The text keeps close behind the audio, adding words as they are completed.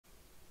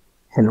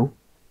Hello,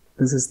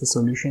 this is the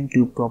solution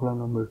to problem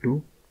number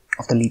 2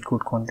 of the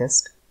Leetcode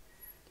contest.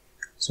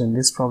 So in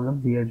this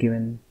problem we are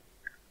given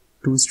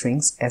two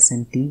strings s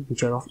and t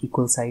which are of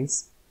equal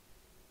size,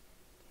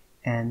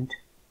 and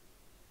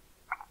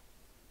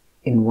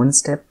in one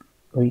step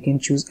we can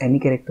choose any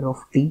character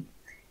of t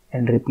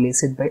and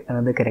replace it by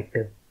another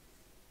character.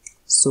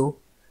 So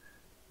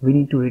we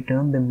need to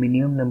return the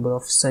minimum number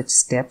of such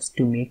steps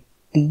to make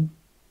t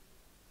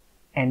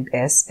and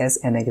s as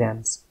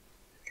anagrams.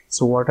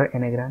 So what are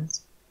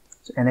anagrams?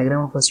 So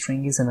anagram of a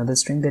string is another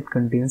string that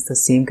contains the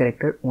same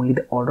character, only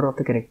the order of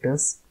the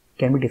characters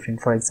can be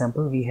different. For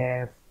example, we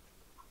have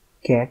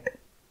cat.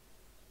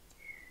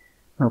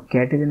 Now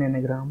cat is an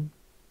anagram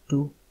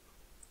to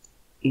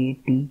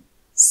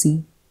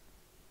ATC,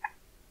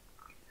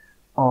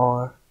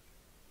 or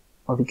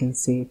we can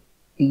say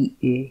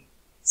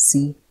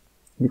TAC,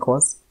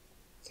 because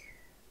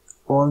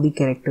all the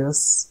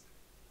characters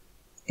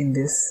in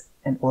this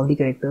and all the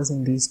characters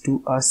in these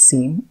two are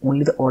same,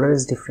 only the order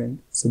is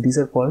different, so these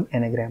are called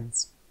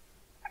anagrams.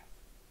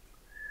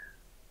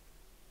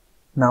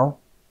 Now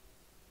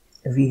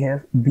we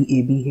have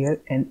BAB here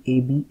and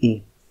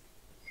ABA.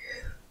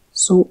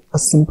 So a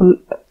simple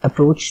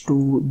approach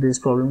to this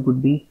problem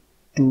could be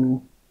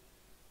to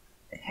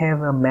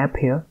have a map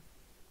here.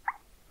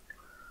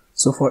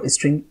 So for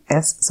string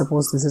s,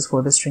 suppose this is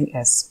for the string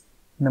s,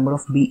 number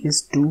of b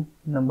is 2,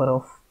 number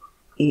of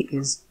a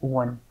is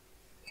 1.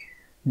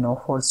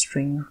 Now for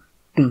string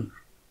t,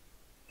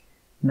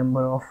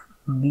 number of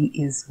b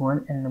is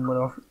 1 and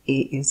number of a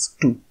is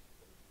 2.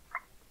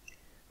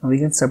 Now we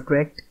can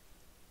subtract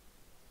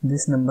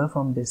this number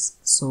from this.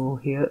 So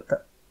here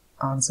the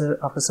answer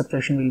after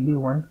subtraction will be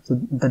 1.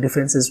 So the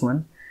difference is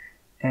 1,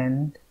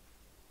 and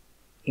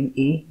in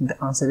a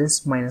the answer is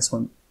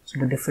 -1. So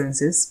the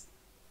difference is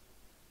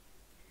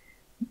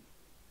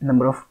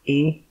number of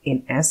a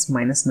in s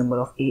minus number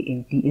of a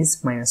in t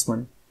is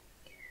 -1.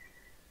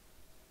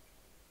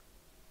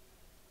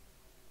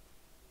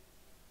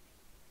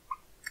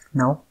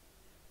 Now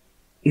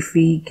if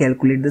we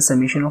calculate the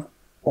summation of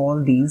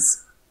all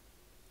these,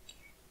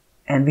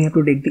 and we have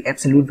to take the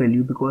absolute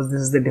value because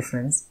this is the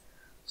difference,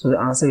 so the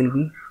answer will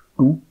be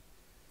 2.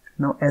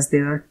 Now as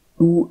there are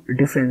two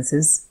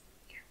differences,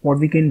 what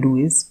we can do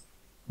is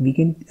we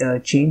can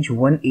change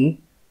 1a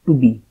to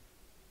b,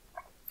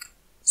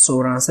 so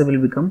our answer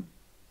will become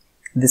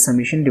this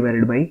summation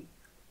divided by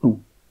 2.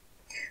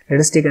 Let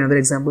us take another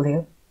example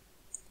here.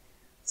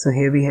 So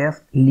here we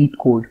have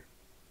Leetcode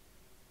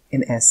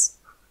in s.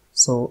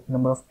 So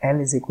number of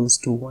L is equals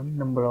to 1,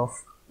 number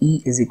of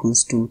E is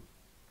equals to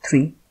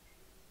 3,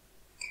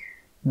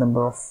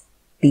 number of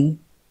T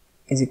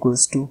is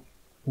equals to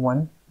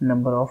 1,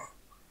 number of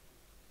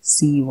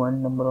C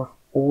 1, number of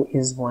O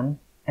is 1,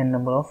 and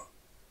number of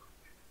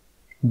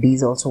D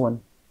is also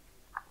 1.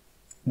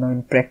 Now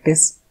in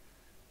practice,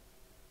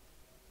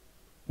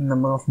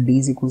 number of D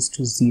is equals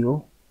to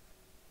 0,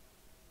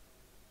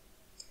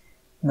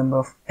 number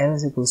of L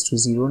is equals to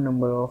 0,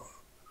 number of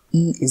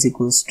E is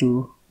equals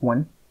to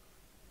 1,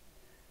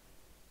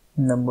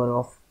 number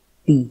of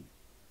T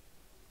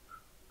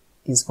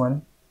is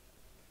 1,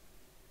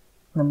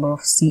 number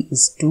of C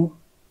is 2,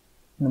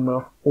 number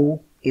of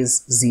O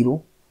is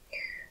 0.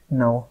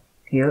 Now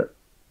here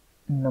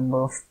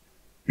number of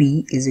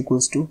P is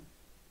equals to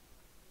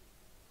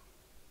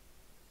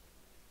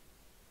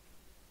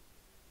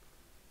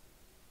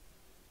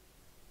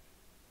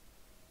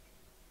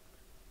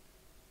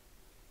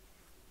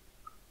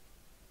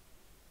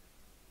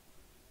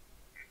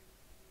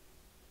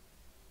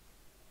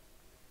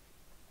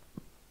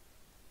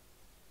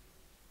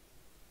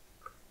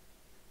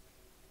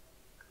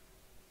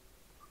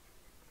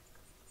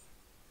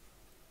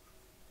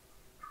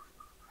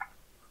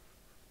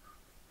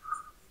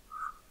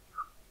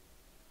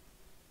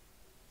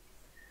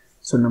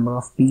so number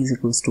of P is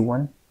equals to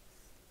 1,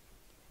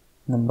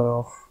 number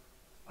of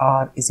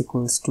R is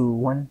equals to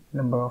 1,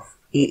 number of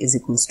A is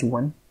equals to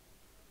 1,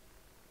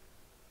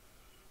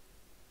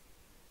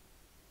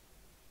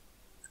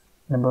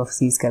 number of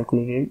C is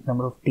calculated,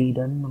 number of T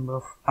done, number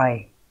of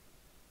I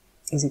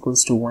is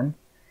equals to 1.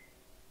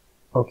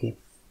 Okay,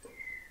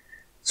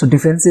 so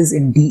differences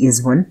in D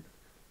is 1,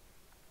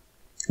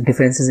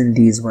 differences in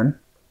D is 1,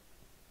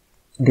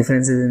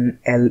 differences in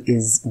L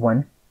is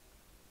 1,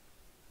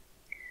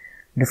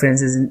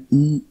 differences in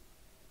E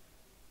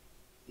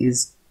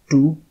is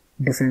 2,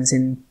 difference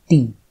in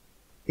T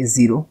is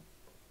 0,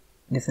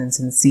 difference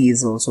in C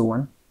is also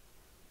 1,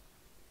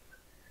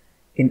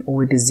 in O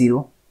it is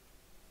 0,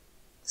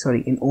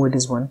 sorry, in O it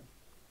is 1,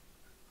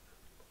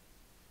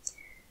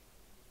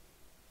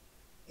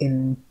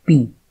 in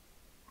P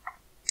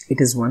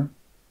it is 1,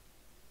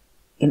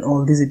 in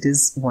all these it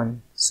is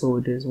 1, so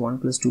it is 1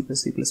 plus 2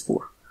 plus 3 plus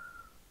 4,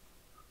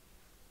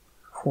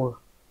 4.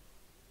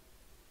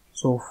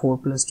 So 4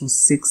 plus 2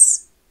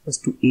 6 plus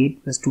 2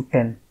 8 plus 2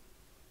 10.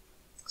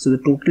 So the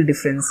total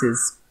difference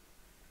is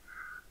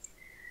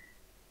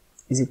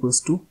equals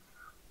to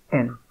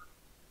 10.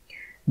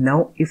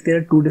 Now if there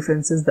are two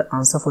differences, the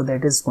answer for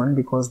that is 1,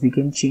 because we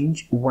can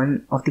change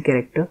one of the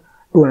character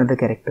to another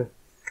character.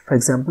 For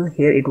example,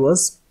 here it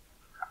was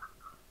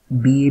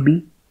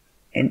BAB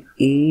and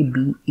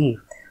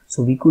ABA.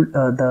 So we could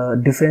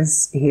the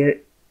difference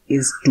here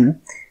is 2.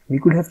 We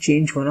could have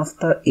changed one of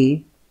the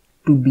A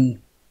to B,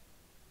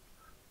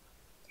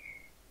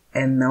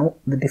 and now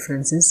the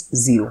difference is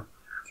 0.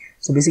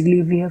 So basically,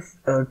 if we have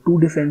two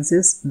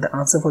differences, the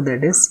answer for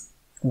that is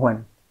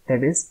 1.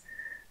 That is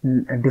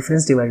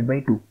difference divided by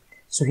 2.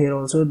 So here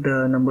also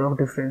the number of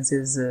difference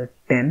is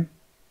 10,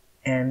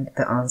 and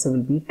the answer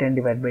will be 10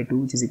 divided by 2,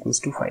 which is equals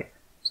to 5.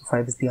 So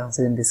 5 is the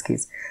answer in this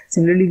case.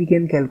 Similarly, we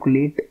can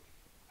calculate,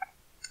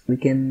 we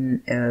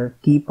can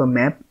keep a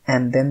map,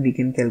 and then we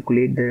can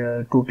calculate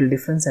the total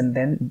difference and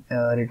then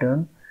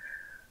return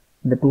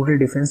the total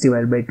difference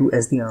divided by 2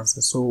 as the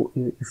answer. So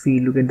if we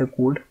look at the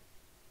code,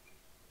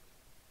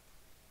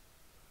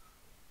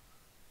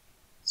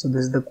 so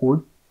this is the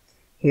code.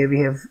 Here we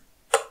have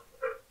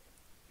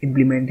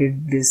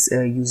implemented this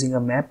using a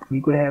map.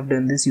 We could have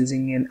done this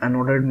using an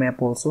unordered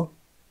map also.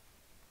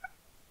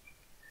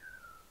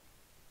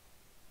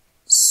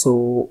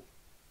 So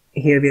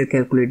here we are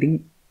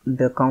calculating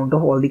the count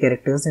of all the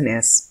characters in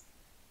S,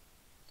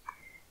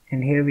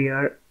 and here we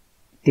are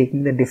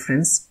taking the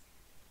difference.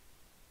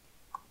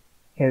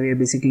 Here we are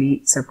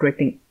basically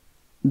subtracting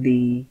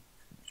the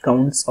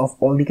counts of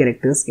all the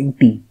characters in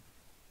T.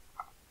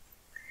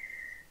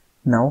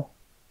 Now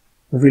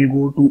we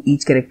will go to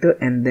each character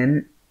and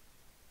then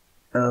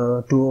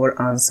to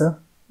our answer.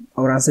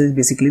 Our answer is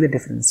basically the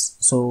difference.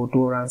 So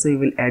to our answer we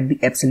will add the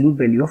absolute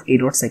value of a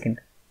dot second.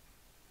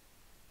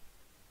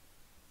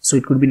 So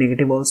it could be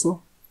negative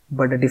also,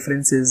 but the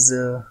difference is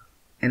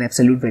an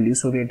absolute value,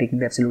 so we are taking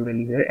the absolute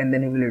value here, and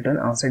then we will return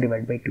answer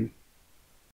divided by 2.